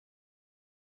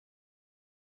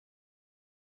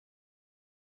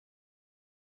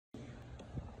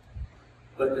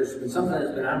but there's been something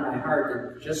that's been on my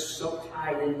heart that just so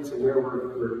tied into where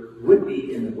we would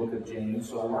be in the book of James.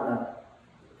 So I want to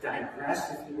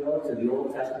digress, if you will, to the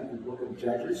Old Testament, the book of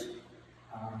Judges,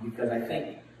 because I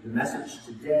think the message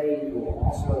today will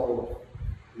also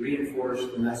reinforce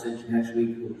the message next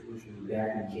week, which will be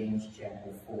back in James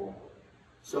chapter 4.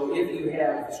 So if you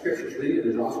have scriptures with you,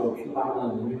 there's also a Pew Bible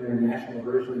in the New International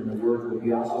Version, and the words will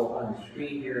be also on the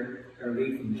screen here. I'm going to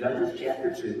read from Judges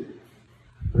chapter 2,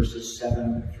 verses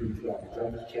 7 through 12.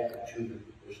 Judges chapter 2,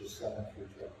 verses 7 through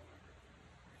 12.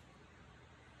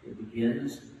 It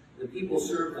begins, "The people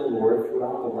served the Lord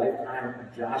throughout the lifetime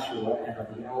of Joshua and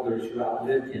of the elders who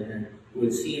outlived him, and who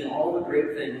had seen all the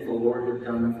great things the Lord had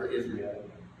done for Israel.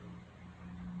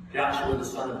 Joshua the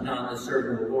son of Nun, the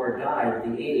servant of the Lord, died at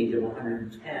the age of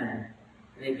 110, and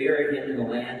they buried him in the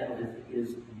land of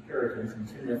his inheritance in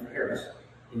Timnath-Heres,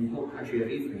 in the hill country of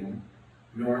Ephraim,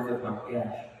 north of Mount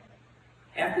Gash.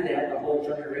 After that whole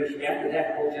generation had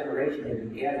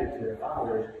been gathered to their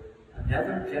fathers,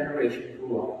 another generation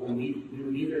grew up who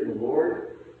knew neither the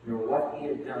Lord nor what he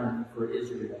had done for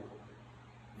Israel.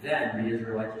 Then the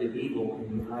Israelites did evil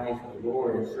in the eyes of the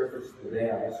Lord and surfaced the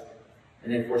Baals,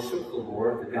 and they forsook the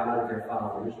Lord, the God of their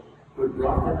fathers, who had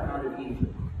brought them out of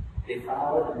Egypt. They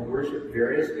followed and worshipped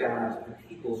various gods of the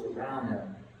peoples around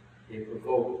them. They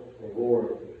provoked the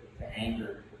Lord to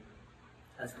anger."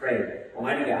 Let's pray.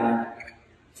 Almighty God,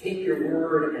 take your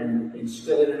word and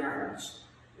instill it in our hearts.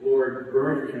 Lord,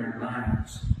 burn it in our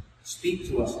minds. Speak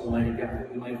to us, Almighty God,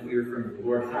 that we might hear from you.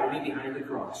 Lord, hide me behind the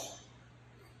cross,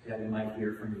 that we might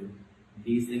hear from you.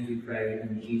 These things we pray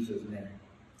in Jesus' name.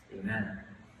 Amen.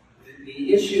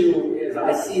 The issue, as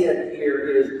I see it here,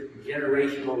 is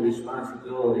generational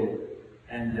responsibility.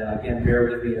 And again, bear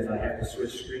with me as I have to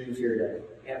switch screens here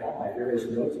to have all my various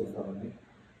notes in front of me.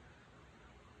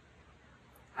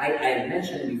 I had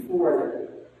mentioned before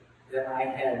that I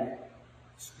had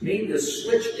made the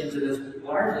switch into this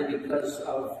largely because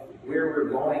of where we're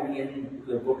going in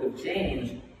the book of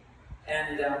James.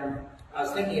 And I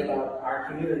was thinking about our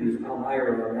communities,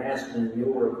 Palmyra, or Maston,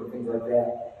 Newark, and things like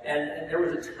that. And there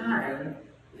was a time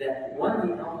that one of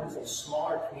the elements of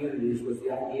smaller communities was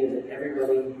the idea that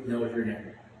everybody knows your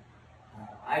name.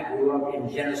 I grew up in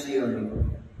Geneseo, New York.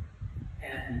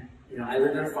 And, I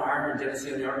lived on a farm in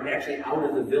Geneseo, New York, actually out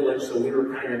of the village, so we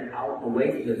were kind of out and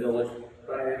away from the village.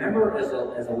 But I remember as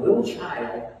a little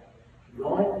child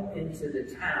going into the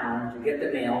town to get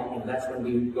the mail. That's when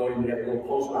we would go and we'd have a little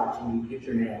post box and you'd get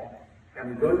your mail. And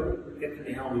we'd go to get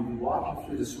the mail, and we'd be walking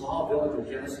through the small village of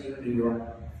Geneseo, New York,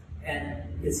 and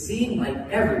it seemed like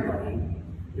everybody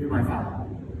knew my father.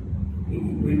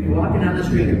 We'd be walking down the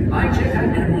street, and hi, Chick,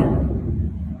 I'd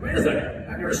going, wait a second,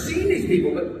 I've never seen these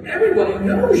people, but everybody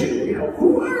knows you.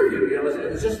 Who are you? It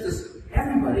was just this,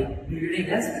 everybody knew your name.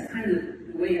 That's the kind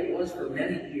of the way it was for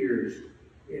many years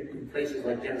in places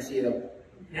like Geneseo.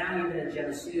 Now, even in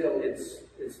Geneseo,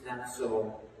 it's not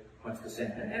so much the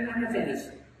same. And I'm not saying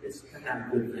it's not a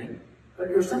good thing, but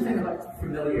there was something about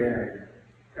familiarity.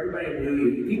 Everybody knew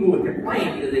you. People would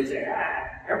complain because they'd say,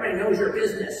 everybody knows your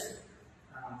business.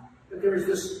 But there was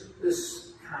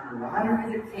this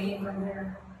camaraderie that came from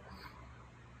there.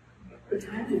 But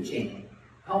times have changed.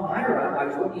 Palmyra, I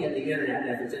was looking at the internet,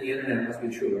 and if it's in the internet, it must be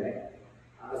true, right?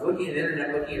 I was looking at the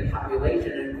internet, looking at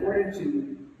population, and according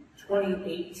to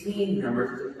 2018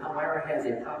 numbers, Palmyra has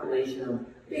a population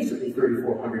of basically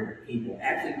 3,400 people,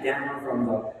 actually down from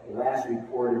the last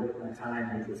recorded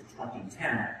time, which was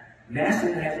 2010.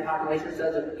 Maston has a population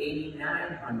size of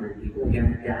 8,900 people,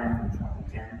 again, down from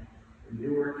 2010.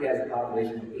 Newark has a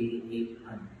population of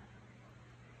 8,800.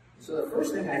 So the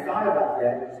first thing I thought about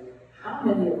that is, how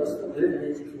many of us that live in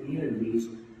these communities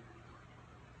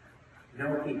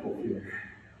know people here?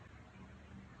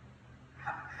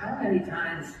 How many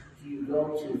times do you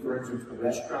go to, for instance, a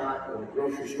restaurant or a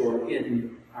grocery store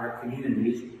in our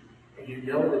communities, and you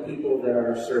know the people that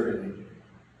are serving you,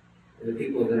 the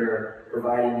people that are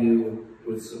providing you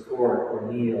with support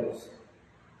or meals?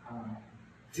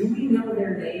 Do we know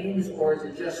their names, or is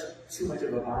it just too much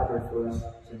of a bother for us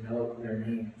to know their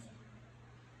names?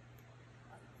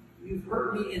 You've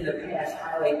heard me in the past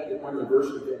highlight one of the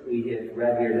verses that we had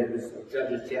read here, that was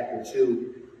Judges chapter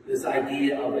 2, this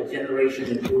idea of a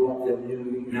generation that grew up that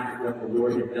knew not what the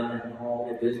Lord had done in all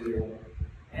of Israel.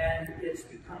 And it's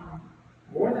become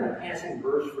more than a passing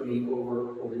verse for me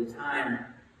over the time.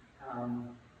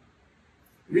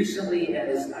 Recently,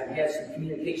 as I've had some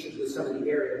communications with some of the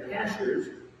area pastors,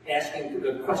 asking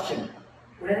the question,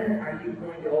 when are you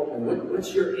going to open?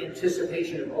 What's your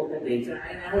anticipation of open dates? And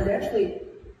I was actually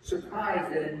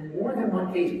surprised that in more than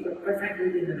one case, but quite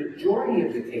frankly, in the majority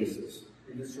of the cases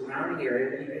in the surrounding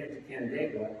area, even into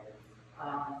Canandaigua,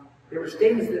 there were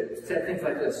statements that said things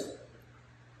like this.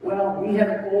 Well, we have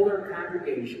an older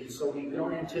congregation, so we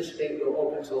don't anticipate we'll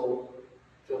open until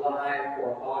July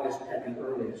or August at the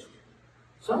earliest.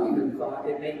 Some even thought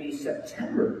it may be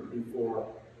September before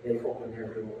they open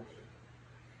their doors.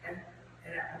 And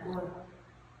I'm going,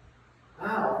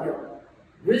 wow, you know,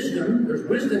 wisdom, there's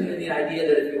wisdom in the idea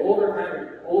that if the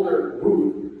older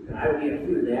group, and I would be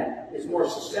included in that, is more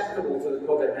susceptible to the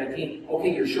COVID-19,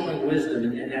 okay, you're showing wisdom,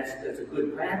 and that's a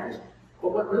good practice.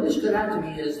 But what really stood out to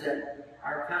me is that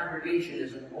our congregation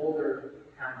is an older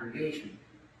congregation.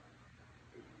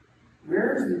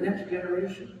 Where is the next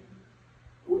generation?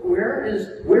 Where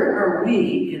are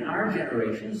we in our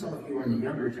generation, some of you are in the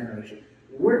younger generation,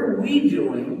 what are we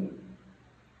doing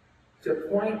to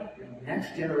point the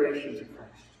next generation to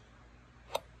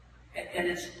Christ? And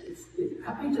it's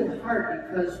cut me to the heart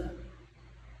because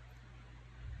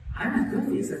I'm as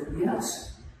guilty as everybody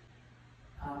else.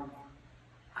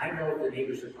 I know the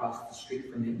neighbors across the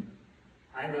street from me.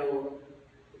 I know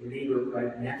the neighbor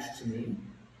right next to me.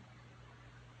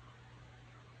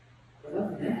 But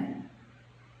other than that,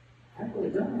 I really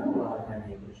don't know a lot of my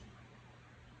neighbors.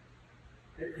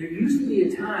 There used to be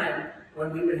a time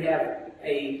when we would have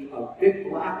a big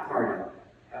block party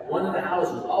at one of the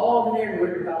houses. All the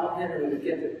neighborhood would go out and we would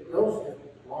get those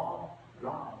long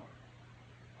gone.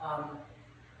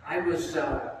 I was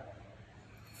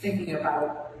thinking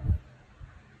about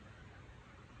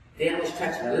Dallas,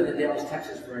 Texas. I lived in Dallas,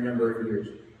 Texas for a number of years.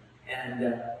 And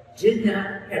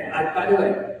by the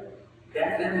way,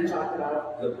 back then we talked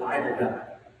about the Bible Belt.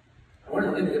 One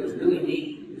of the things that was really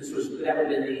neat, that would have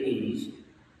been the 80s,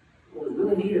 what was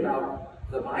really neat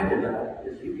about the Bible Belt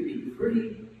is you could be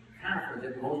pretty confident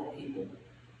that most people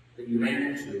that you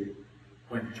ran into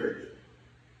went to church.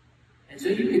 And so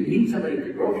you could meet somebody at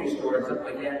the grocery store and stuff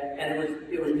like that, and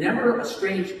it was never a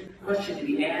strange question to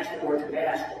be asked or to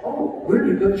ask, oh, where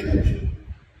do you go to church?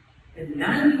 And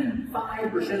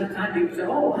 95% of the time people say,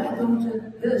 oh, I go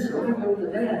to this or I go to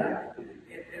that.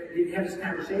 And you have this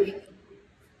conversation.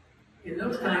 In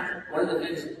those times, one of the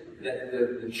things that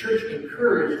the church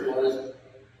encouraged was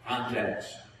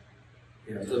contacts.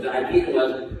 You know, so the idea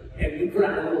was, and you put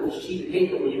on a little sheet of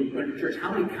paper when you went to church,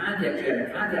 how many contacts you had.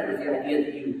 And contact was the idea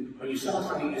that when you saw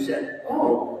something, you said,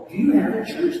 oh, do you have a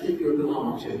church that you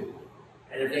belong to?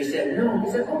 And if they said no,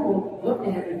 you said, oh, well, love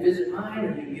to have you visit mine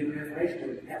and you give them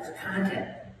information. That's a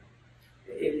contact.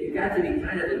 It got to be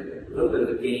kind of a little bit of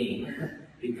a game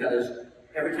because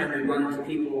every time we run into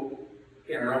people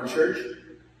in our own church,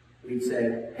 we'd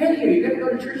say, hey, you got to go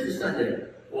to church this Sunday.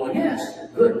 Well, yes,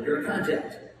 good, you're a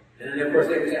contact. And then, of course,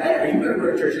 they would say, hey, are you going to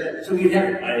go to church? So we'd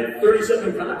have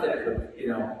 37 contacts, but,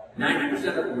 90%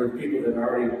 of them were people that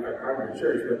already are part of the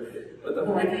church. But the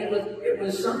whole idea was, it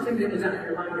was something that was on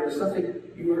your mind. It was something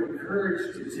you were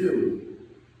encouraged to do.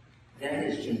 That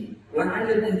has changed. When I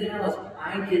lived in Dallas,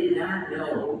 I did not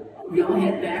know. We all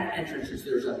had back entrances.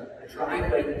 There was a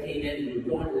driveway that came in, you would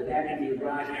go into the back of your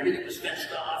garage, and everything was fenced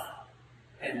off.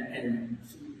 And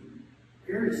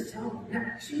parents tell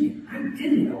me, I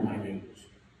didn't know my neighbors.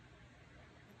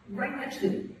 Right next to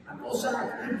me, on both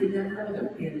sides, I did not know them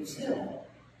until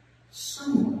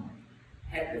someone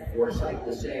had the foresight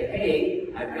to say, hey,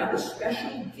 I've got a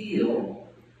special deal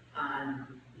on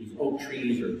these oak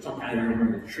trees, or some kind, I don't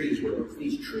remember the trees were,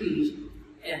 these trees,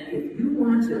 and if you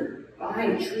want to buy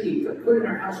a tree to put in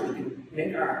our house so we can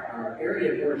make our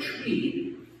area more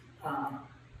treed,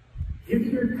 give me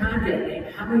your contact name,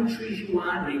 how many trees you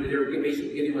want. Maybe they were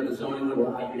basically giving what the zoning would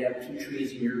allow. You'd have 2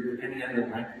 trees a year, depending on the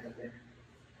length of it.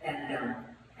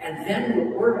 And then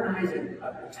we're organizing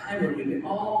a time when we can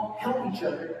all help each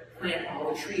other plant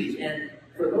all the trees. And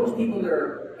for those people that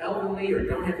are elderly or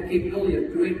don't have the capability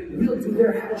of doing it, we'll do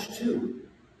their house too.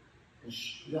 And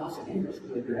we all said, hey, that's a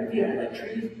really good idea. I like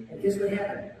trees. And guess what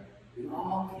happened? We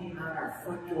all came out our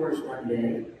front doors one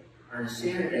day on a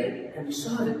Saturday, and we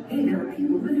saw that, hey, there are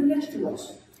people living next to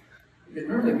us. Because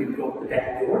normally we'd go up the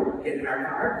back door, get in our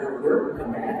car, go to work,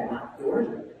 come back, and lock the doors.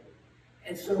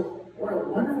 And so, what a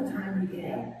wonderful time we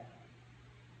had.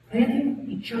 Planting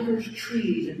each other's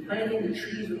trees and planting the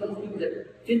trees with those people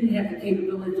that didn't have the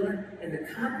capability to learn. And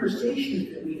the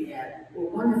conversations that we had were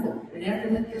wonderful. And after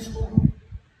that, guess what?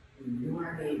 We knew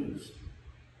our neighbors.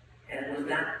 And it was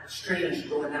not strange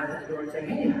going out the door and saying,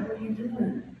 hey, how are you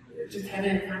doing? Just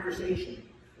having a conversation.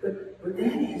 But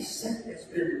that has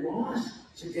been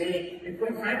lost today. And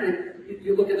quite frankly, if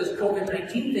you look at this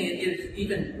COVID-19 thing, it's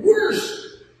even worse.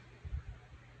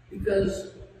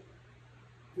 Because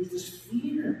there's this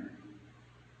fear.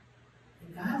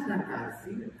 And God's not God of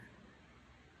fear.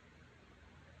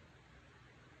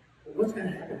 But what's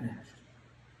going to happen next?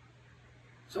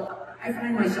 So I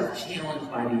find myself challenged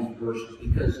by these verses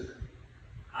because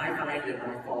I find that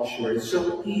I fall short. It's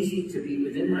so easy to be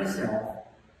within myself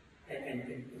and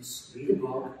read a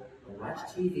book or watch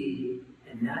TV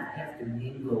and not have to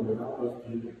mingle with all those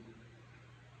people.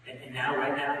 And now,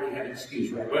 right now, we have an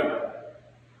excuse, right? Well,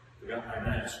 I forgot my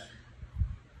mask.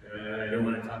 I don't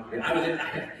want to talk to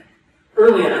you.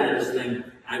 Early on in this thing,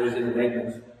 I was in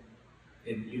Wegmans.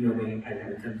 And you know me, I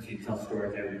have a tendency to tell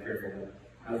stories, I have to be careful. But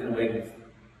I was in Wegmans.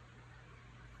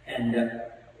 And,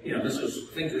 this was,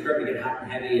 things were starting to get hot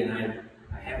and heavy, and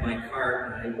I had my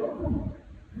cart, and I go, oh,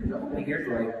 there's opening here,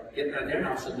 so I get out there, and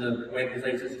all of a sudden the Wegmans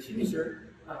lady says, excuse me, sir,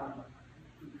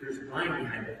 there's a line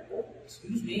behind it. Oh,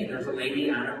 excuse me, and there's a lady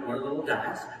on it, one of the little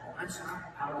dots. Oh, I'm sorry,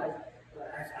 I apologize.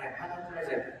 I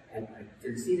apologize, I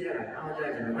didn't see that, I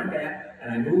apologize, and I went back,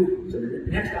 and I moved to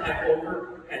the next aisle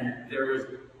over, and there was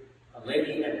a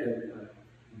lady at the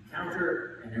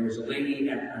counter, and there was a lady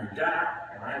on a dot,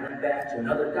 and I went back to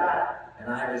another dot,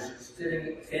 and I was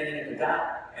standing at the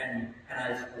dot, and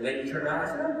the lady turned around,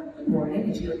 and I said, oh, good morning,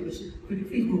 and she said, could you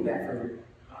please move back further?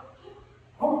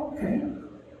 Oh, okay.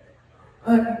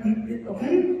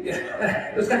 Okay?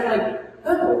 It was kind of like,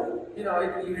 oh.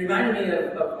 It reminded me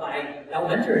of my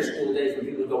elementary school days when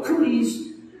people would go,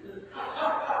 cooties!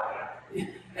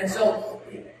 And so,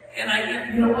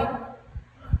 you know what?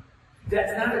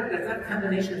 That's not a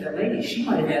combination of that lady. She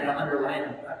might have had an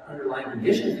underlying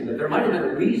condition, but there might have been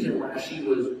a reason why she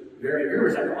was very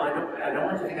nervous. I don't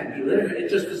want to think I'm belittling it.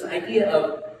 It's just this idea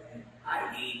of,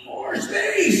 I need more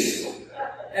space!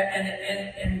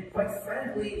 And quite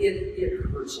frankly,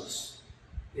 it hurts us.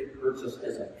 It hurts us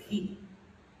as a people.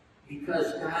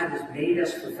 Because God has made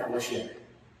us for fellowship.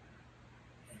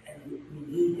 And we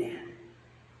need that.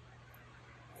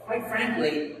 Quite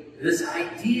frankly, this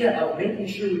idea of making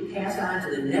sure we pass on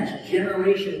to the next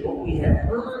generation what we have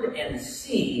heard and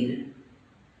seen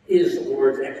is the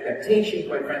Lord's expectation.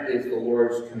 Quite frankly, it's the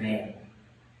Lord's command.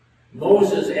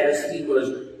 Moses, as he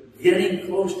was getting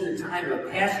close to the time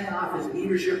of passing off his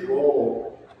leadership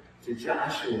role to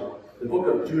Joshua, the book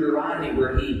of Deuteronomy,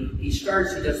 where he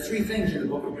does three things in the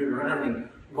book of Deuteronomy.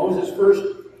 Moses first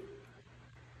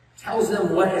tells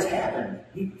them what has happened.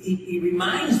 He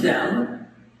reminds them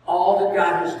all that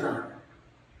God has done.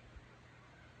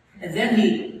 And then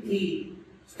he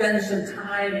spends some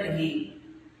time and he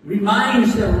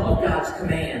reminds them of God's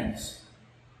commands.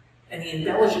 And he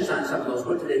embellishes on some of those.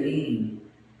 What do they mean?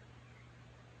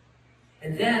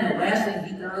 And then the last thing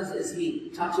he does is he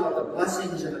talks about the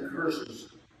blessings and the curses.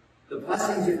 The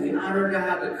blessings if we honor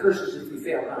God, the curses if we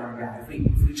fail to honor God, if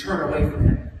we turn away from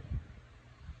Him.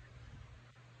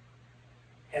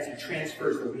 As he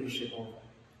transfers the leadership over.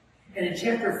 And in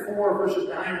chapter 4, verses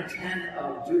 9 and 10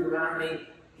 of Deuteronomy,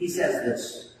 he says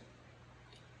this: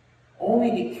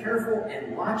 only be careful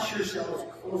and watch yourselves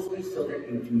closely so that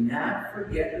you do not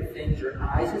forget the things your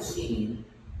eyes have seen,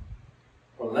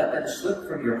 or let them slip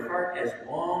from your heart as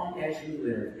long as you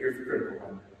live. Here's the critical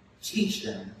one. Teach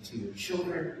them to your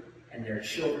children and their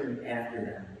children after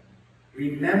them.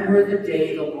 Remember the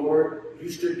day you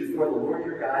stood before the Lord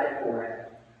your God at Horeb,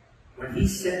 when he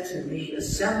said to me,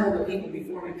 assemble the people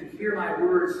before me to hear my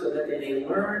words, so that they may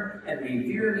learn and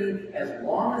revere me as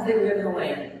long as they live in the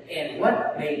land, and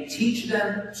what may teach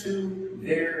them to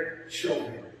their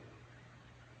children.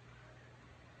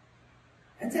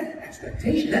 That's our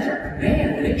expectation. That's our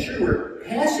command, to make sure we're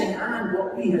passing on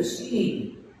what we have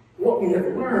seen, what we have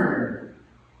learned,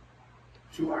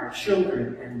 to our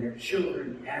children and their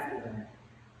children after them.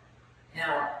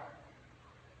 Now,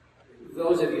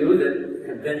 those of you that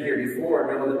have been here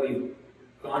before know that we've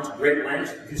gone to great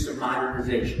lengths to do some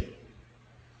modernization.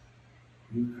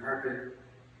 New carpet,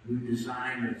 new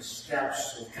design of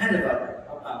steps, kind of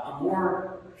a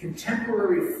more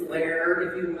contemporary flair,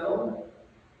 if you will,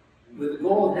 with the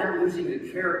goal of not losing the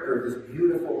character of this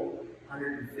beautiful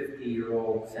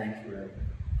 150-year-old sanctuary.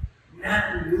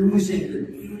 Not losing the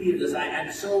beauty of this.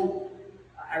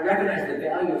 I recognize the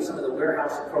value of some of the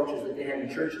warehouse approaches that they have in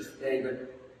churches today,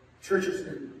 but churches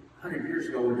 100 years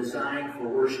ago were designed for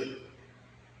worship.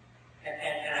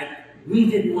 And we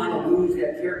didn't want to lose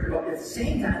that character, but at the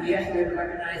same time, we actually have to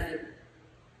recognize that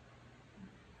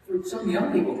for some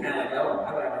young people, kind of like, oh,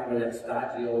 how do I remember that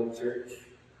stodgy old church?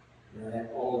 That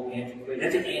old antiquated,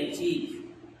 that's an antique.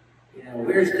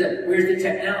 Where's the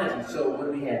technology? So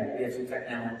what do we have? We have some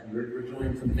technology. We're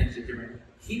doing some things that different.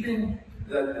 Keeping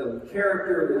the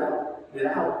character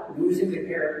without losing the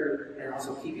character, and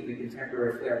also keeping the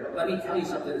contemporary flair. But let me tell you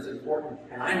something that's important,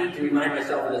 and I need to remind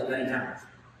myself of this many times.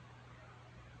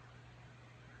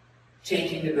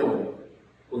 Changing the building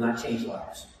will not change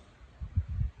lives.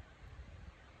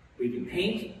 We can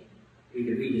paint, We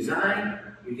can redesign,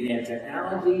 we can add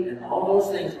technology, and all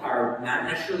those things are not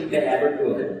necessarily bad or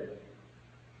good,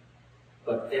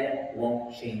 but that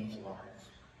won't change lives.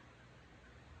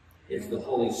 It's the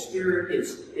Holy Spirit,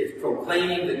 it's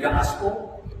proclaiming the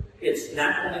gospel. It's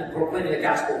not only proclaiming the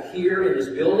gospel here in this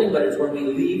building, but it's when we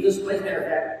leave this place. Matter of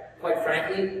fact, quite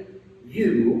frankly,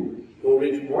 you will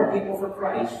reach more people for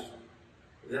Christ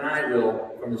than I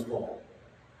will from this pulpit.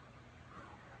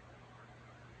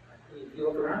 If you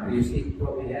look around, you see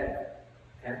what we have.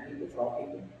 10 people, 12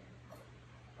 people.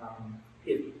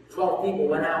 If 12 people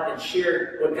went out and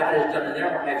shared what God has done in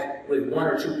their lives with 1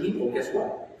 or 2 people, guess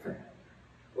what?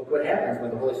 Look what happens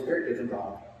when the Holy Spirit gets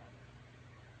involved.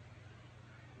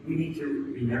 We need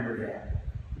to remember that.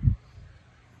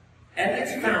 At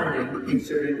its founding,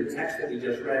 considering the text that we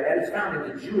just read, at its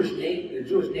founding, the Jewish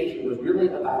nation was really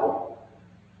about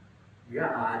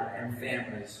God and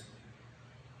families.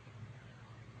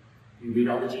 You read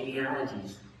all the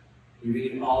genealogies. You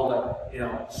read all the,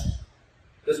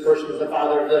 this person was the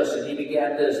father of this, and he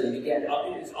begat this, and he begat.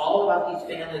 It's all about these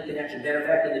family connections. Matter of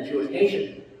fact, in the Jewish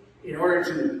nation, in order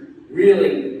to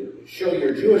really show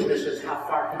your Jewishness, is how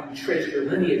far can you trace your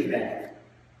lineage back?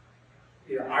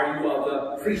 Are you of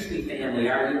the priestly family?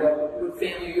 Are you of what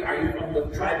family? Are you from the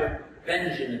tribe of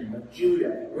Benjamin, of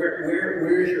Judah?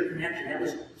 Where is your connection? That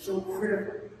was so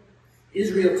critical.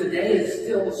 Israel today is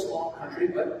still a small country,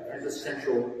 but has a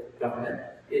central government.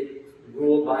 It's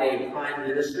ruled by a prime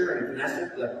minister and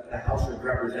Knesset, the House of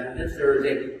Representatives. There is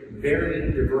a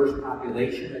very diverse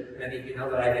population that many of you know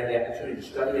that I had the opportunity to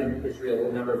study in Israel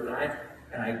a number of times.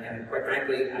 And quite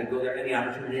frankly, I go there any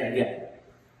opportunity I get.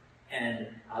 And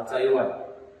I'll tell you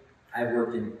what, I've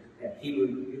worked at Hebrew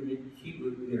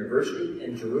University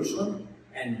in Jerusalem,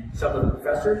 and some of the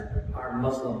professors are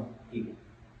Muslim people.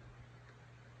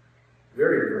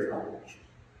 Very diverse population.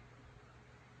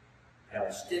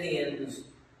 Palestinians,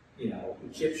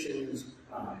 Egyptians,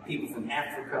 people from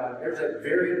Africa. There's a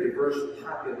very diverse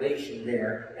population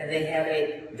there, and they have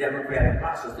a democratic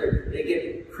process. They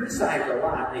get criticized a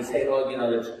lot. They say, what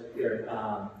is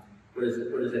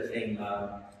that thing?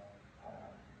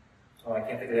 I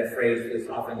can't think of that phrase. It's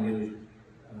often used.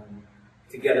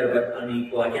 Together but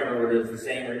unequal. I can't remember what it is, the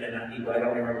same and unequal. I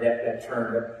don't remember that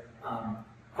term. But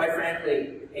quite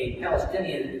frankly, a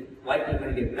Palestinian is likely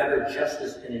going to get better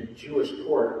justice in a Jewish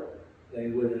court than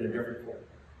he would in a different court.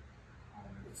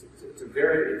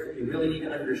 You really need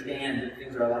to understand that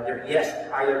things are a lot different. Yes,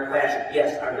 are there clashes?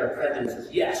 Yes, are there prejudices?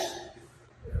 Yes.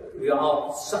 We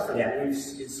all suffer that. We've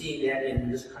been seeing that in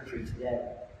this country today.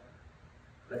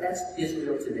 But that's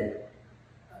Israel today.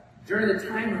 During the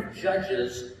time of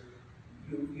Judges,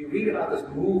 you read about this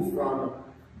move from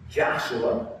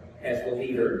Joshua as the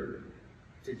leader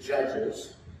to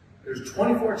Judges. There's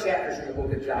 24 chapters in the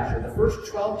book of Joshua. The first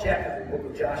 12 chapters in the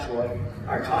book of Joshua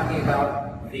are talking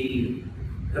about the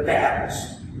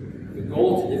battles. The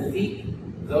goal to defeat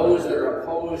those that are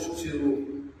opposed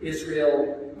to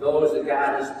Israel, those that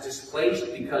God has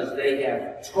displaced because they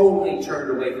have totally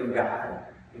turned away from God.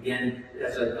 Again,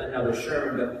 that's another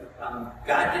sermon, but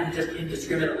God didn't just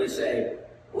indiscriminately say,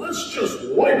 let's just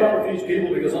wipe out these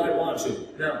people because I want to.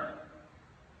 No.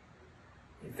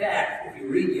 In fact, if you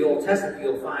read the Old Testament,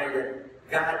 you'll find that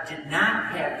God did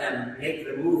not have them make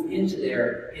the move into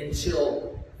there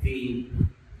until the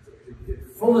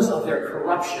fullness of their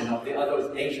corruption, of the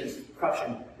other nations'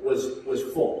 corruption, was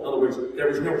full. In other words, there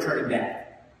was no turning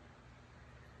back.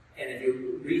 And if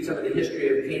you read some of the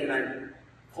history of Canaanite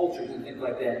cultures and things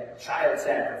like that, child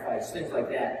sacrifice, things like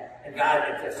that, and God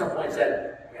at some point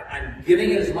said, I'm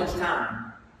giving it as much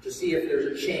time to see if there's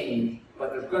a change,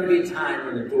 but there's going to be a time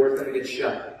when the door's going to get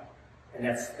shut. And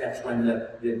that's when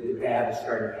the battle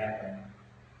started happening.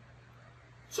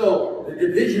 So the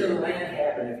division of the land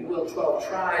happened, if you will, 12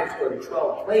 tribes go to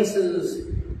 12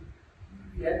 places.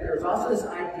 Yet there's also this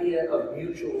idea of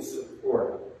mutual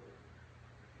support.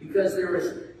 Because there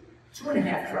was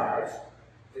 2.5 tribes,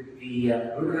 the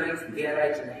Reubenites, the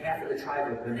Gadites, and half of the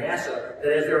tribe of Manasseh,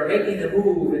 that as they were making the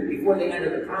move, and before they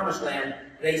entered the Promised Land,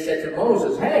 they said to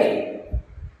Moses, hey,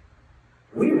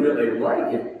 we really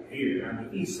like it here on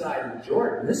the east side of the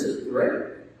Jordan. This is great.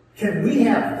 Can we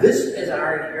have this as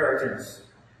our inheritance?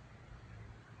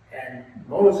 And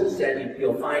Moses said,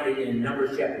 you'll find it in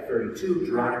Numbers chapter 32,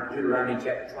 Deuteronomy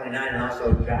chapter 29, and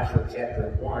also Joshua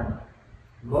chapter 1.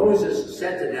 Moses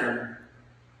said to them,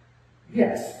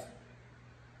 yes,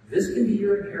 this can be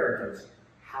your inheritance.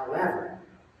 However,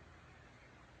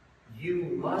 you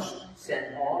must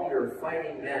send all your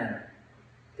fighting men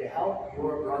to help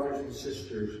your brothers and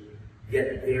sisters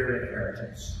get their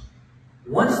inheritance.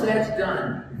 Once that's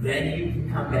done, then you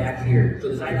can come back here. So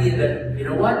this idea that, you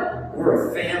know what?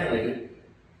 we're a family,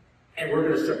 and we're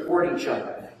going to support each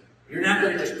other. You're not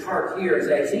going to just park here and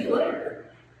say, see you later.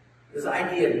 This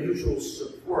idea of mutual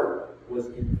support was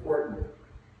important.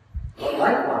 But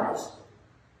likewise,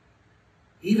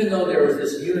 even though there was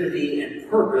this unity and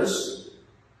purpose,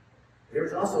 there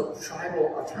was also tribal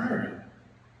autonomy.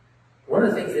 One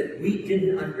of the things that we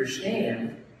didn't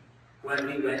understand when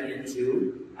we went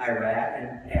into Iraq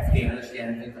and Afghanistan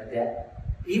and things like that,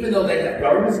 even though they have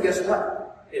governments, guess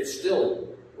what? It's still,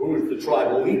 who's the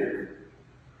tribal leader?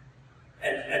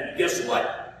 And guess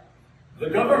what? The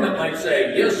government might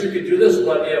say, yes, you can do this,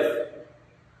 but if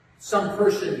some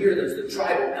person here that's the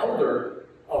tribal elder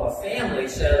of a family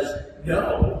says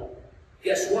no,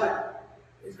 guess what?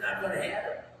 It's not going to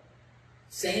happen.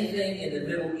 Same thing in the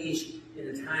Middle East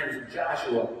in the times of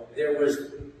Joshua. There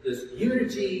was this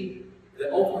unity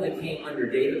that ultimately came under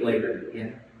David later,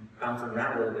 again, bouncing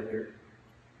around a little bit here.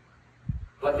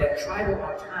 But that tribal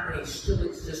autonomy still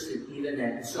existed even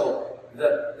then. And so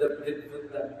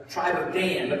the tribe of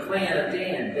Dan, the clan of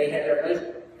Dan, they had their place.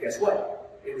 Guess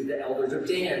what? It was the elders of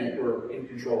Dan that were in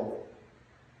control.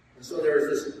 And so there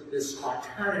was this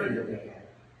autonomy that they had.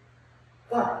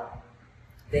 But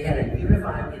they had a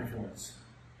unifying influence,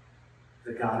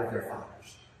 the God of their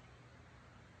fathers.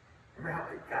 Remember how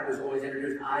God was always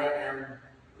introduced? I am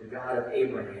the God of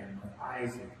Abraham, of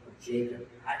Isaac, of Jacob.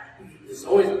 It's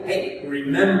always, hey,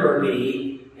 remember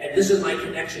me, and this is my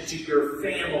connection to your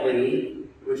family,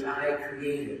 which I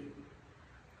created.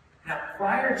 Now,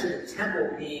 prior to the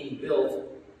temple being built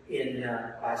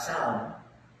by Solomon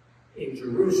in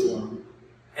Jerusalem,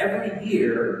 every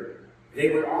year they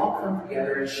would all come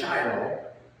together in Shiloh,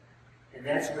 and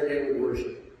that's where they would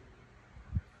worship.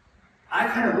 I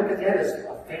kind of look at that as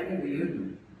a family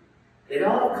reunion. They'd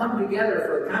all come together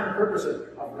for the common purpose of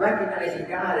recognizing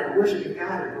God and worshiping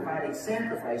God and providing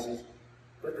sacrifices,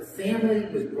 but the family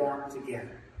was brought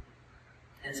together.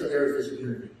 And so there was this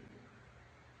unity.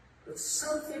 But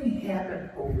something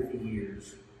happened over the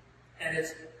years, and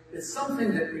it's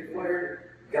something that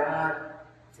required God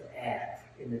to act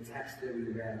in the text that we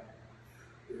read.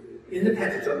 In the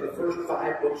Pentateuch, the first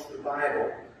 5 books of the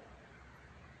Bible,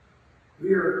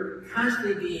 we are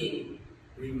constantly being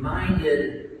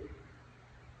reminded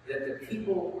that the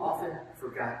people often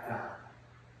forgot God.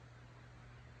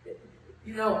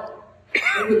 You know,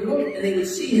 they would look and they would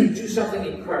see him do something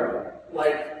incredible,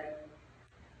 like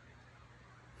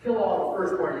kill all the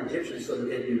firstborn Egyptians so that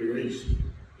they'd be released.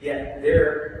 Yet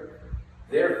their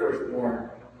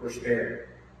firstborn were spared.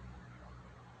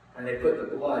 And they put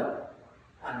the blood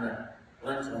on the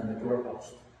lintel and the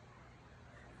doorpost.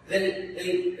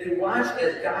 They watched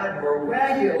as God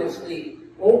miraculously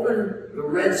opened the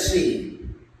Red Sea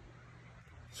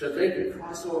so that they could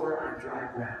cross over on dry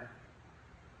ground.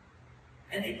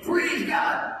 And they praised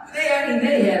God. They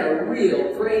had a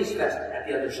real praise fest at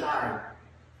the other side.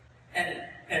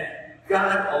 And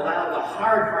God allowed the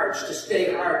hard hearts to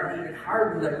stay hard and even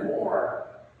hardened them more.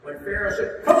 When Pharaoh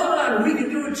said, come on, we can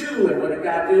do it too. And what did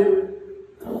God do?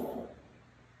 No.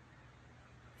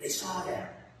 They saw that.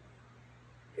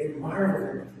 They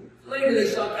marveled. Later they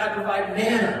saw God provide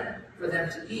manna for them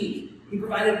to eat. He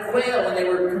provided quail when they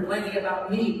were complaining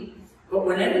about meat. But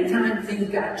when any time things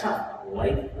got tough,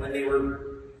 like when they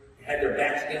had their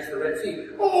backs against the Red Sea,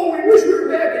 oh, we wish we were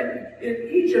back in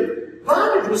Egypt.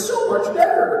 Bondage was so much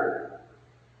better.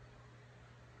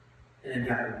 And then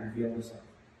God would reveal himself.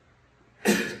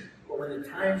 But when the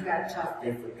times got tough,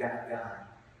 they forgot God.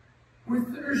 We're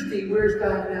thirsty, where's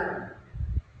God now?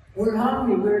 We're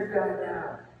hungry, where's God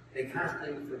now? They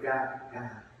constantly forgot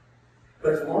God.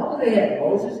 But as long as they had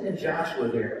Moses and Joshua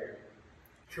there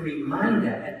to remind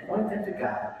them and point them to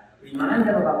God, remind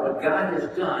them about what God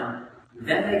has done,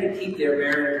 then they could keep their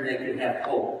marriage and they could have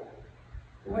hope.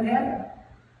 What happened?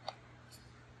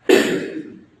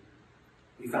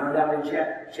 We found out in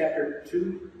chapter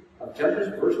 2 of Judges,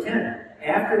 verse 10.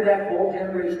 After that whole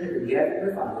generation had begat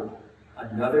their fathers,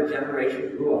 another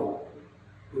generation grew up,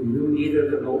 who knew neither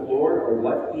the Lord or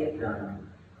what he had done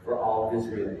for all of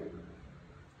Israel.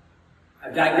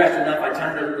 I've digressed enough. My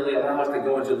time doesn't really allow us to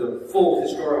go into the full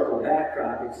historical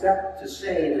backdrop, except to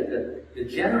say that the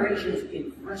generations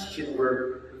in question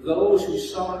were those who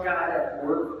saw God at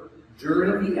work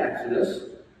during the Exodus,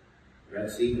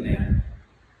 Red Sea command,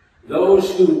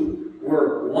 those who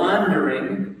were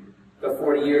wandering the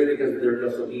 40 years because of their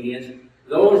disobedience,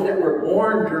 those that were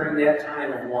born during that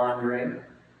time of wandering,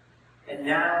 and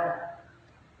now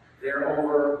they're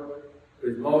over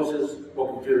with Moses,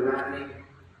 book of Deuteronomy,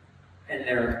 and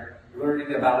they're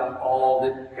learning about all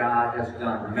that God has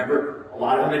done. Remember, a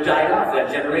lot of them had died off.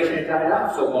 That generation had died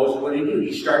off. So Moses, what did he do?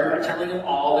 He started by telling them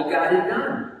all that God had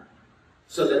done.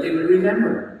 so that they would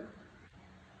remember.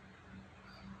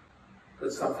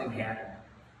 But something happened.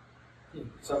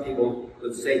 Some people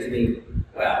would say to me,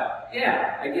 well,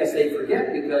 yeah, I guess they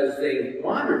forget because they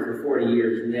wandered for 40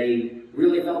 years and they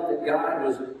really felt that God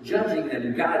was judging them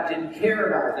and God didn't care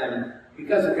about them. And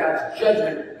because of God's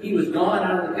judgment, he was gone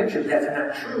out of the picture. That's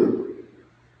not true.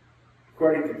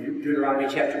 According to Deuteronomy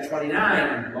chapter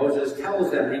 29, Moses tells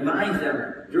them, reminds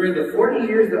them, during the 40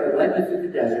 years that I led you through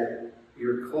the desert,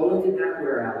 your clothes did not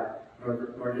wear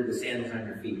out, nor did the sandals on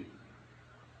your feet.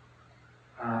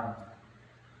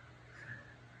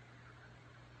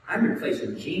 I'm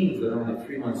replacing jeans that are only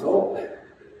 3 months old.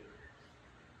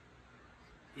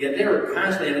 Yet they were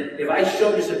constantly, and if I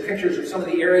showed you some pictures of some of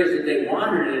the areas that they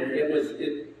wandered in,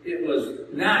 it was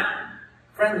not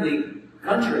friendly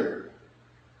country.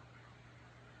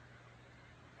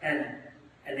 And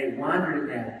they wandered in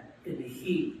that, in the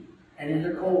heat, and in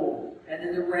the cold, and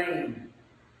in the rain.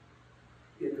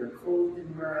 Yet their clothes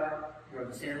didn't wear out, nor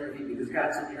the sandals on their feet, because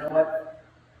God said, you know what?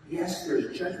 Yes,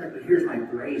 there's judgment, but here's my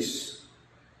grace.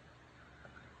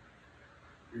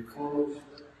 Your clothes,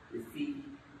 your feet,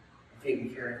 I'm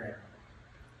taking care of that.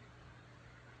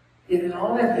 Yet in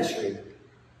all that history,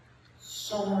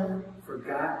 someone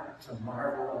forgot to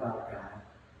marvel about God.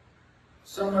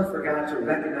 Someone forgot to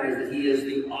recognize that he is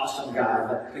the awesome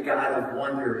God, the God of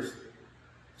wonders.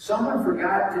 Someone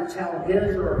forgot to tell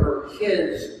his or her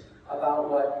kids about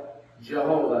what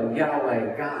Jehovah,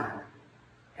 Yahweh, God,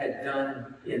 had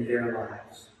done in their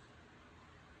lives.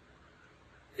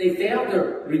 They failed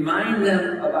to remind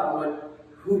them about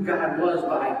who God was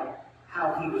by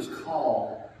how he was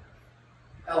called.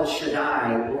 El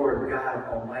Shaddai, Lord God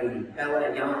Almighty. El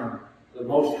Elyon, the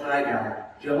Most High God.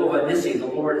 Jehovah Nissi, the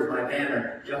Lord is my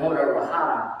banner. Jehovah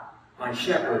Raha, my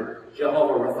shepherd.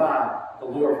 Jehovah Rapha, the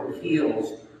Lord who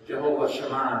heals. Jehovah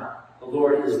Shammah, the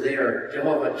Lord is there.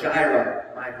 Jehovah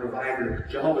Jireh, my provider.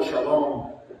 Jehovah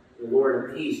Shalom, the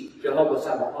Lord of peace. Jehovah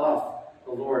Sabaoth,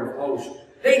 the Lord of hosts.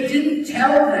 They didn't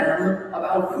tell them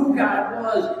about who God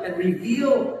was and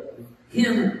reveal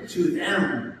him to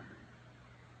them.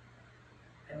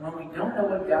 And when we don't know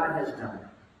what God has done,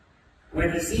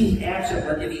 when he seems absent,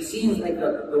 when if he seems like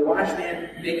the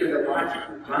watchman maker that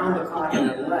watched round the clock and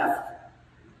then left,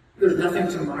 there's nothing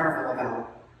to marvel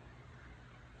about.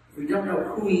 If we don't know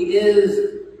who he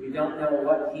is, we don't know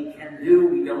what he can do,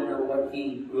 we don't know what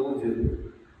he will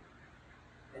do.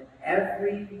 And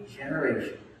every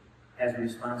generation has a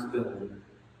responsibility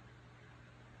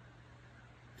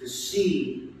to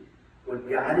see what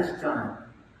God has done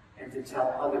and to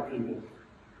tell other people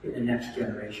in the next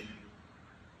generation.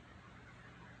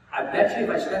 I bet you if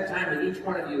I spent time with each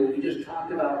one of you, we just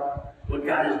talked about what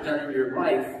God has done in your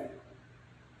life,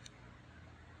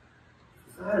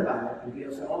 if you thought about it, you'd be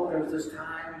able to say, oh, there was this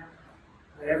time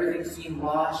when everything seemed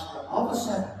lost, but all of a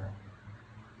sudden,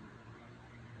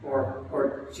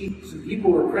 or gee, some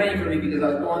people were praying for me because I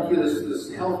was going through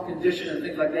this health condition and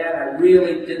things like that. I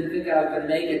really didn't think I was going to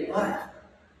make it, but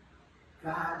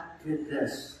God did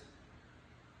this.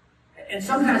 And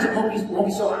sometimes it won't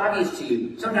be so obvious to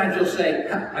you. Sometimes you'll say,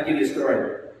 I'll give you a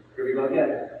story. Here we go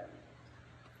again.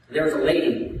 There was a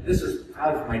lady, this is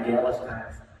probably from my Dallas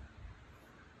times.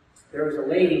 There was a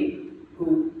lady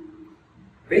who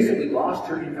basically lost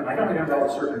her income. I don't remember all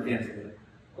the circumstances,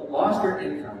 but lost her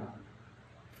income.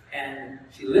 And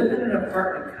she lived in an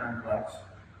apartment complex,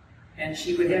 and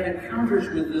she would have encounters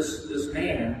with this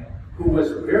man who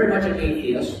was very much an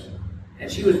atheist, and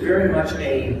she was very much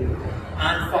a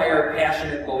on-fire,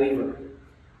 passionate believer.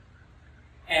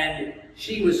 And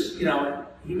she was,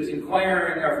 he was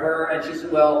inquiring of her, and she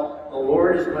said, well, the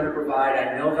Lord is going to provide.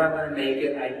 I know that I'm going to make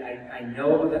it. I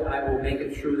know that I will make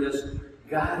it through this.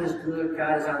 God is good.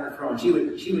 God is on the throne. She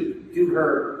would do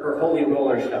her holy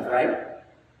roller stuff, right?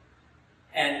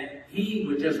 And he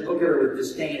would just look at her with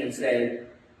disdain and say,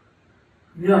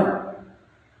 no,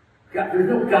 God, there's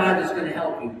no God that's going to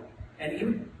help you. And he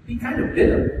would be kind of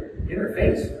bitter in her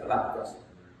face about this.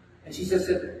 And she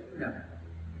said, no,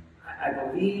 I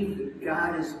believe that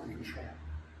God is in control.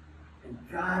 And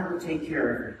God will take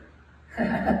care of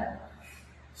me.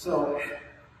 So,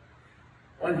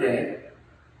 one day,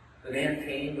 the man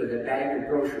came with a bag of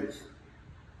groceries.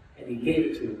 And he gave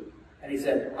it to her. And he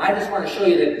said, I just want to show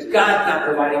you that God's not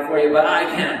providing for you, but I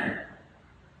can.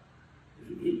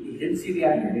 He didn't see the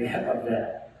irony of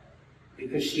that.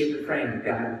 Because she had been praying that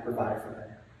God would provide for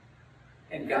her.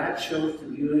 And God chose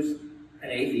to use an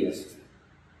atheist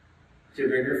to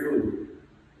bring her food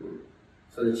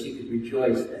so that she could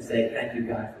rejoice and say, thank you,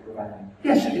 God, for providing.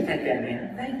 Yes, she could thank that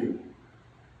man. Thank you.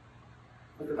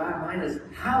 But the bottom line is,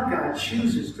 how God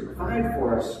chooses to provide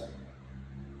for us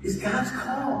is God's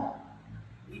call.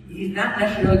 He's not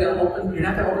necessarily going to you're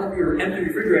not going to open up your empty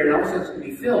refrigerator and all of a sudden it's going to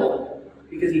be filled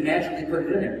because he magically put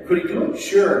it in there. Could he do it?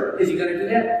 Sure. Is he going to do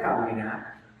that? Probably not.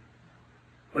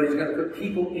 But he's going to put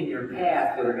people in your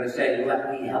path that are going to say,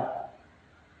 let me help.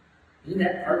 Isn't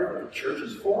that part of what the church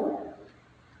is for?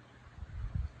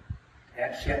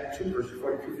 Acts chapter 2, verses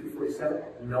 42 through 47.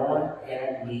 No one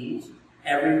had needs.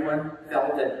 Everyone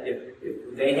felt that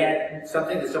if they had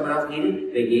something that someone else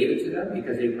needed, they gave it to them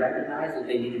because they recognized that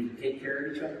they needed to take care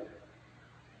of each other.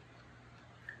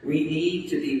 We need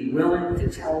to be willing to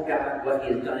tell God what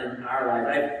He has done in our lives.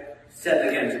 I've said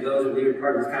again to those of you who are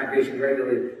part of this congregation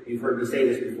regularly, you've heard me say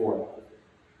this before.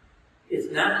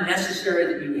 It's not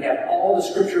necessary that you have all the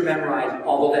Scripture memorized,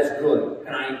 although that's good.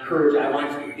 And I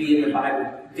want you to be in the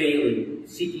Bible daily,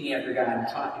 seeking after God and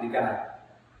talking to God.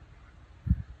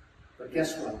 But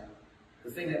guess what? The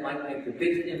thing that might make the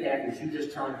biggest impact is you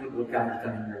just telling people what God has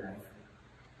done in your life.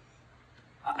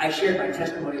 I shared my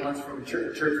testimony once from a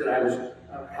church that I was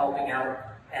helping out,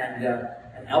 and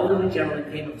an elderly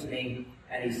gentleman came up to me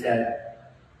and he said,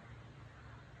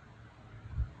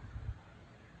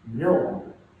 no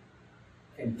one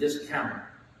can discount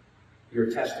your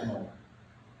testimony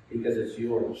because it's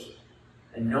yours.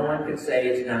 And no one can say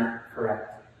it's not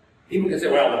correct. People can say,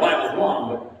 well, the Bible's wrong,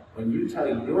 but when you tell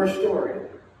your story,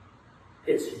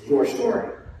 it's your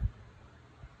story.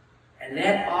 And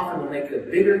that often will make a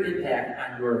bigger impact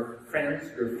on your friends,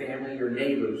 your family, your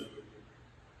neighbors.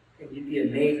 And you'd be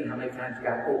amazed at how many times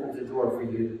God opens the door for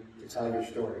you to tell your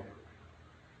story.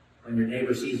 When your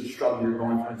neighbor sees the struggle you're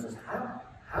going through and says, how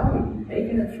are you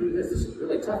making it through this? This is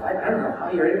really tough. I don't know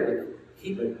how you're able to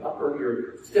keep it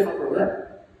your stiff upper lip.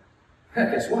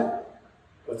 Guess what?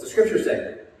 What's the Scripture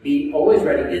say? Be always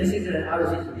ready, in season and out of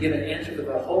season, to give an answer to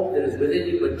the hope that is within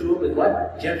you, but do it with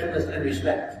what? Gentleness and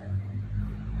respect.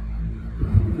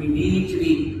 We need to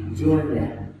be doing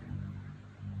that.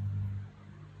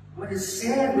 What is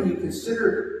sad when you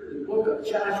consider the book of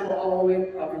Joshua all the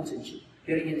way up into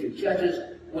getting into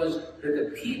Judges was that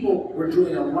the people were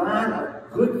doing a lot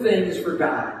of good things for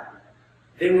God.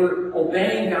 They were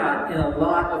obeying God in a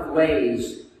lot of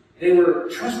ways. They were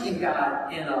trusting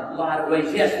God in a lot of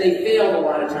ways. Yes, they failed a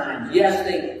lot of times. Yes,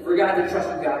 they forgot to trust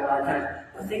in God a lot of times.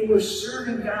 But they were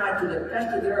serving God to the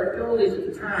best of their abilities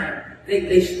at the time.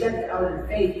 They stepped out in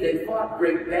faith. They fought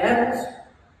great battles.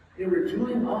 They were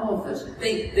doing all of this.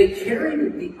 They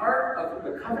carried the ark of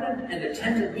the covenant and the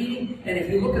tent of meeting. And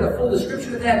if you look at a full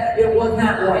description of that, it was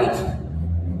not light.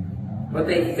 But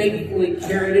they faithfully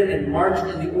carried it and marched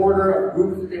in the order of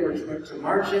groups that they were to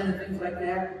march in and things like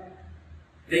that.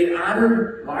 They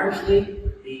honored largely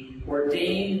the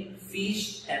ordained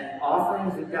feasts and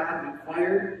offerings that God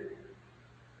required.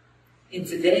 In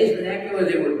today's vernacular,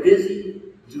 they were busy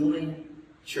doing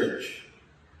church.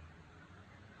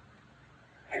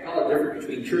 I call it the difference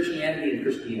between churchianity and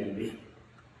Christianity.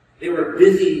 They were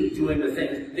busy doing the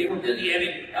things. They were busy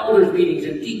having elders' meetings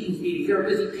and deacons' meetings. They were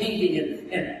busy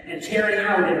painting and tearing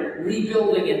out and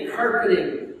rebuilding and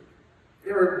carpeting.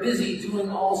 They were busy doing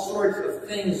all sorts of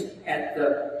things at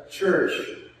the church.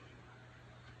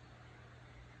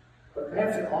 But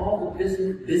perhaps in all the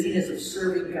busyness of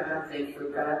serving God, they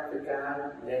forgot the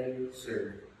God they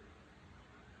served.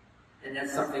 And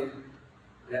that's something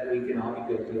that we can all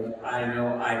be guilty of. I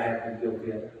know I have been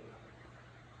guilty of it.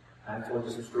 I've told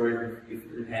you some stories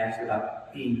in the past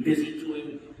about being busy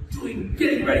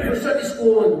getting ready for Sunday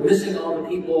school and missing all the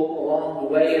people along the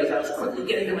way as I was quickly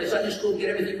getting to my Sunday school, get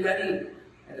everything ready.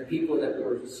 And the people that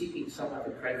were seeking someone to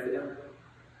pray for them.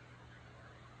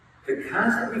 The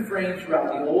constant refrain throughout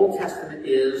the Old Testament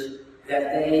is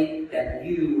that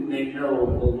you may know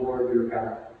the Lord your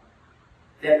God.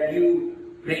 That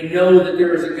you may know that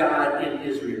there is a God in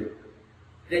Israel.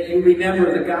 That you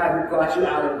remember the God who brought you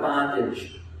out of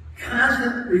bondage.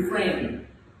 Constant refrain.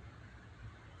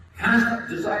 Constant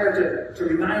desire to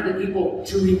remind the people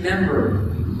to remember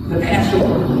the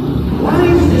Passover. Why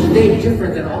is this day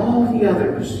different than all the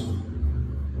others?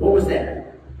 What was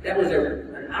that? That was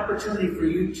an opportunity for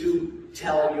you to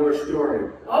tell your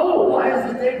story. Oh, why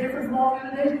is this day different from all the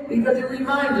other days? Because it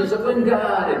reminds us of when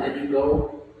God, and then you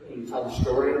go and you tell the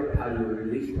story of how you were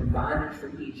released from bondage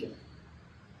from Egypt.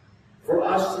 For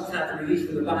us, it's not the release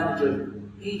from the bondage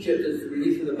of Egypt, it's the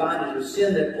release from the bondage of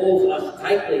sin that holds us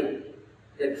tightly,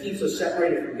 that keeps us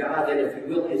separated from God, that, if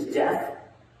you will, is death.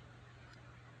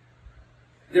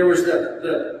 There was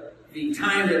the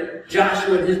time that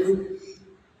Joshua and his group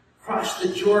crossed the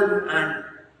Jordan on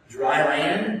dry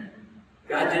land.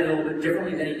 God did it a little bit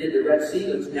differently than he did the Red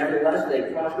Sea, but nevertheless,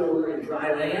 they crossed over in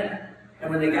dry land.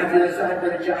 And when they got to the other side,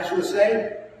 what did Joshua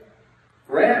say?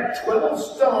 Grab 12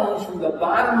 stones from the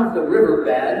bottom of the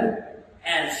riverbed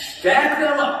and stack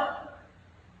them up.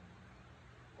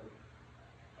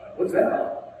 What's that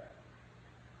about?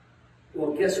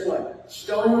 Well, guess what?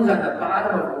 Stones on the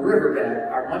bottom of a riverbed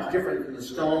are much different than the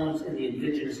stones in the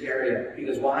indigenous area.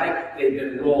 Because why? They've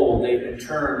been rolled, they've been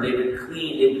turned, they've been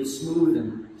cleaned, they've been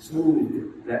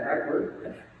smoothed. Is that right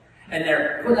word? And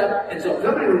they're put up, and so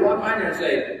somebody would walk by there and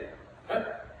say,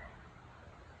 "What?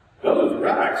 Those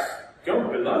rocks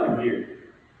don't belong here.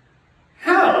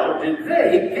 How did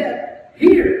they get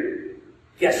here?"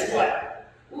 Guess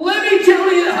what? Let me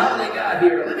tell you how they got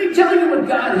here. Let me tell you what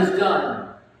God has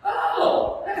done.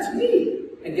 Oh, that's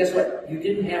neat. And guess what? You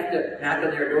didn't have to knock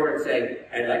on their door and say,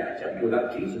 "I'd like to tell you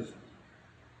about Jesus."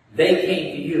 They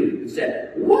came to you and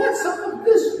said, "What's up with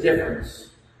this difference?"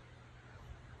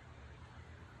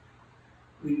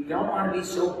 We don't want to be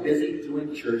so busy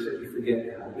doing church that we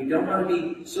forget God. We don't want to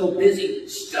be so busy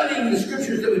studying the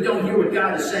scriptures that we don't hear what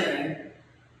God is saying.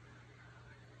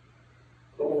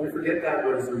 But when we forget God,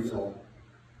 what is the result?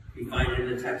 We find it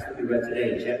in the text that we read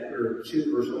today, chapter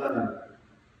 2, verse 11.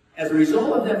 As a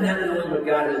result of them not knowing what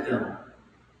God has done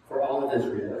for all of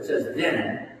Israel, it says,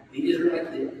 "Then the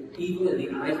Israelites did evil in the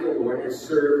eyes of the Lord and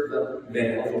served the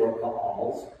Baals or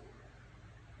Baals.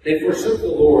 They forsook the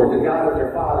Lord, the God of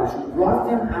their fathers, who brought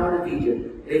them out of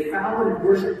Egypt. They followed and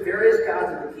worshipped various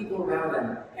gods of the people around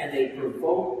them, and they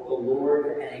provoked the Lord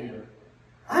to anger."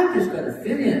 I'm just going to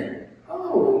fit in.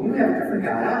 Oh, you have a different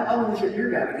God. I'll worship your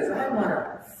God because I want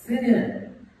to fit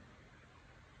in.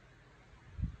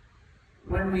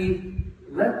 When we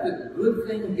let the good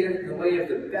thing get in the way of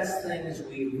the best things,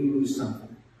 we lose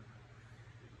something.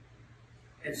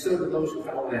 And so do those who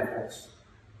follow ethics.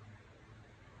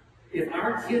 If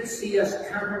our kids see us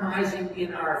compromising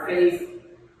in our faith,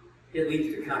 it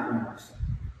leads to compromise.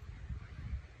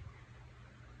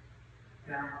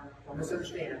 Now, don't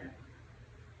misunderstand.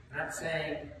 I'm not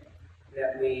saying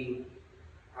that we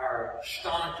are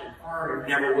staunch and firm and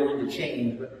never willing to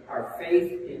change, but our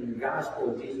faith in the gospel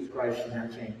of Jesus Christ should not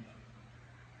change.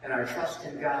 And our trust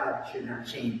in God should not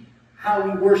change. How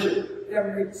we worship, there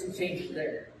may be some changes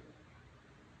there.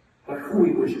 But who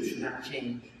we worship should not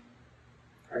change.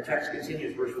 Our text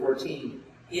continues, verse 14.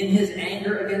 In his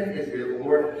anger against Israel, the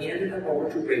Lord handed them over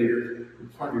to raiders who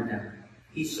plundered them.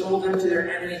 He sold them to their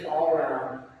enemies all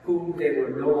around, whom they were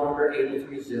no longer able to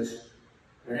resist.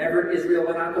 Whenever Israel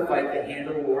went out to fight, the hand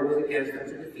of the Lord was against them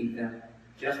to defeat them,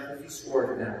 just as he swore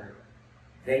to them.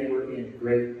 They were in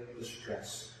great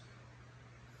distress.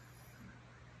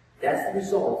 That's the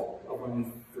result of when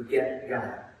we forget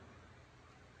God.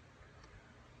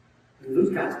 We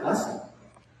lose God's blessing.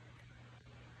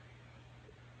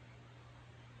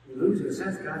 We lose, in a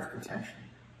sense, God's protection.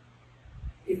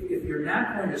 If you're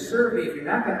not going to serve me, if you're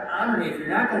not going to honor me, if you're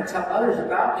not going to tell others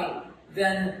about me,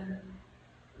 then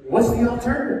what's the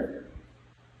alternative?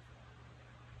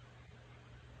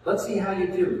 Let's see how you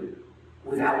do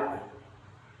without me.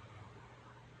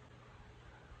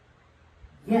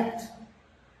 Yet,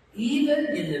 even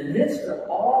in the midst of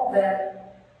all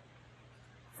that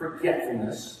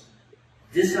forgetfulness,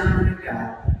 dishonoring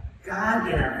God,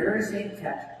 God, in our very same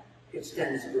text,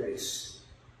 extends grace.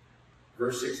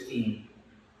 Verse 16.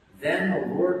 Then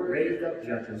the Lord raised up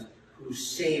judges who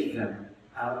saved them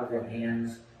out of the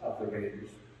hands of the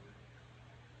raiders.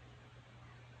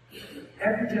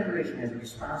 Every generation has a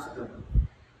responsibility.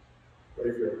 But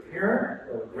if you're a parent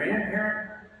or a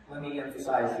grandparent, let me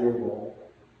emphasize your role.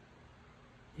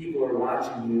 People are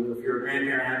watching you. If you're a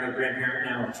grandparent, I'm a grandparent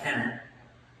now of 10.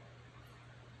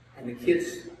 And the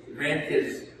kids, the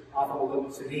grandkids, often will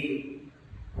look to me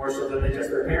more so than just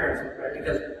their parents, right?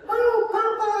 Because, "Oh,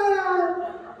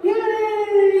 Papa!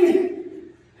 Yay!"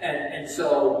 And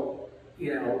so,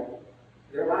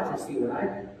 they're watching to see what I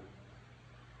do.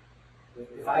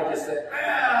 If I just say,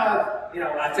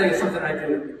 I'll tell you something I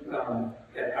do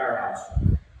at our house.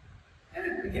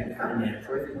 And again, kind of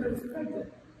mandatory, but it's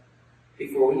effective.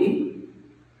 Before we eat,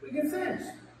 we give thanks.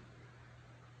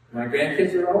 My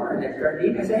grandkids are over and they start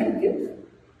eating. I say, "Hey, kids,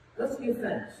 let's give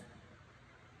thanks."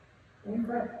 And we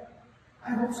pray. I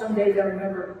hope someday they'll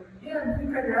remember, we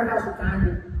prayed at our house at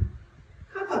times.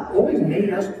 How about always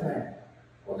made us pray?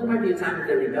 Well, there might be a time that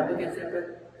they rebel against that,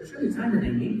 but there's really a time when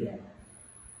they need that.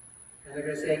 And they're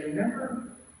going to say, "Remember,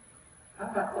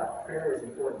 Papa thought prayer was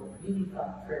important. Mimi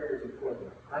thought prayer was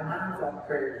important. My mom thought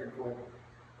prayer was important."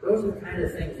 Those are the kind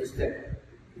of things that stick.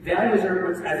 Values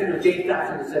are, I think it was James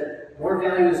Dobson that said, more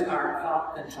values are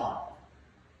taught than taught.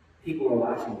 People are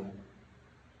watching you.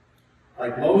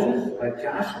 Like Moses, like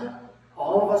Joshua,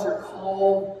 all of us are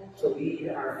called to lead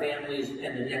our families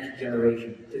and the next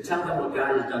generation, to tell them what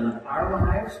God has done in our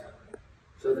lives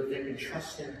so that they can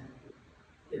trust Him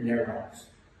in their lives.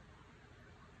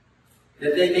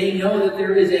 that they may know that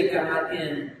there is a God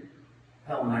in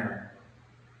Palmyra,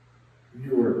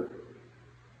 Newark,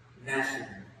 Nashville,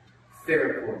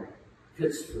 Fairport,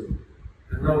 Pittsburgh,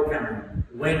 Monroe County,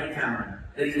 Wayne County,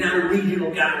 that he's not a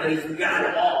regional God, but he's the God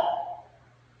of all.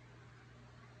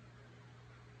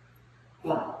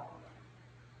 But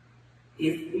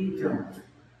if we don't,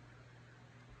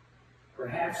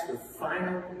 perhaps the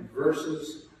final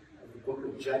verses of the book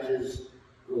of Judges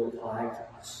will apply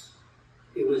to us.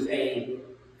 It was a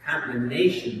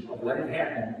condemnation of what had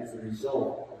happened as a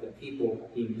result of the people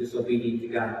being disobedient to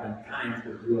God when times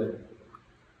were good.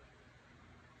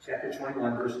 Chapter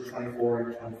 21, verses 24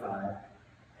 and 25.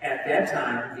 At that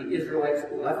time, the Israelites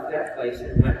left that place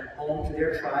and went home to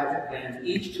their tribes and clans,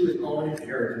 each to his own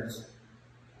inheritance.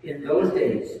 In those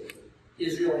days,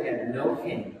 Israel had no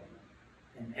king,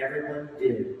 and everyone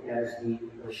did as he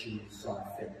or she saw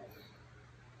fit.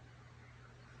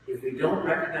 If we don't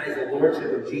recognize the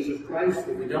lordship of Jesus Christ,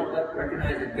 if we don't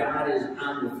recognize that God is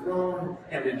on the throne,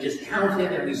 and we just count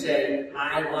him and we say,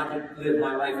 I want to live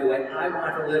my life the way I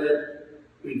want to live it,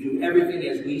 we do everything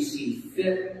as we see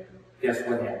fit, guess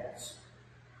what happens?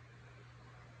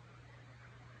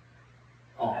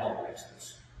 All hell breaks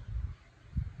loose.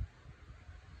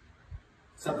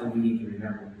 Something we need to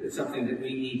remember. It's something that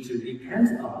we need to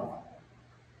repent of,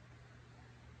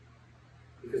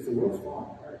 because the world's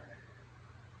falling apart.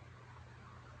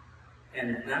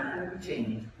 And it's not going to be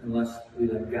changed unless we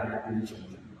let God do the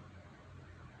changing.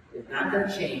 It's not going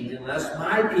to change unless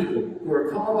my people who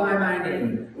are called by my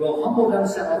name will humble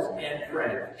themselves and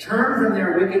pray, turn from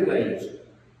their wicked ways,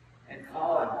 and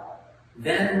call out.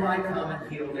 Then will I come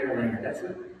and heal their land. That's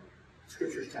what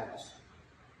Scriptures tell us.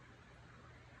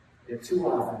 That too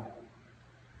often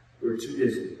we're too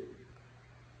busy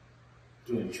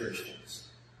doing church things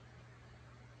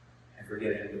and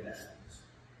forgetting the best things.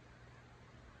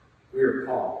 We are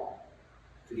called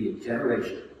to be a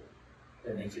generation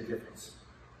that makes a difference,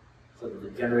 so that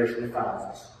the generation that follows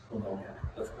us will know God.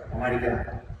 Let's pray. Almighty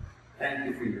God, thank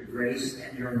you for your grace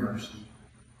and your mercy.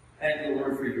 Thank you,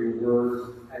 Lord, for your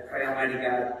word. I pray, Almighty God,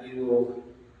 that you will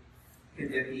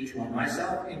convict each one,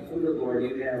 myself included, Lord.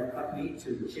 You have cut me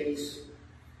to the chase,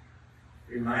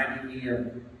 reminding me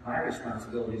of my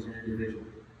responsibilities as an individual.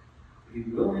 To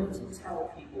be willing to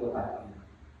tell people about you.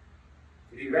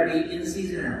 To be ready in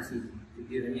season and out of season, to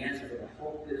give an answer to the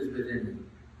hope that is within me.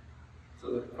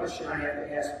 So the question I have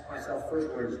to ask myself first,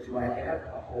 Lord, is, do I have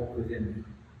a hope within me?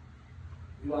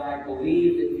 Do I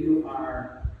believe that you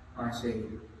are my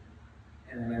Savior?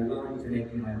 And am I willing to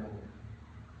make you my Lord?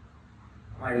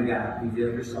 Almighty God, reveal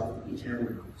yourself to each and every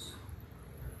one of us.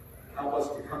 Help us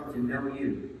to come to know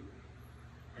you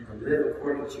and to live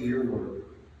according to your word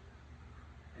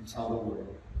and tell the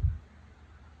world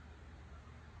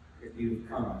that you have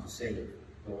come to save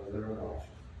those that are lost.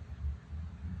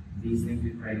 These things we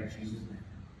pray in Jesus' name.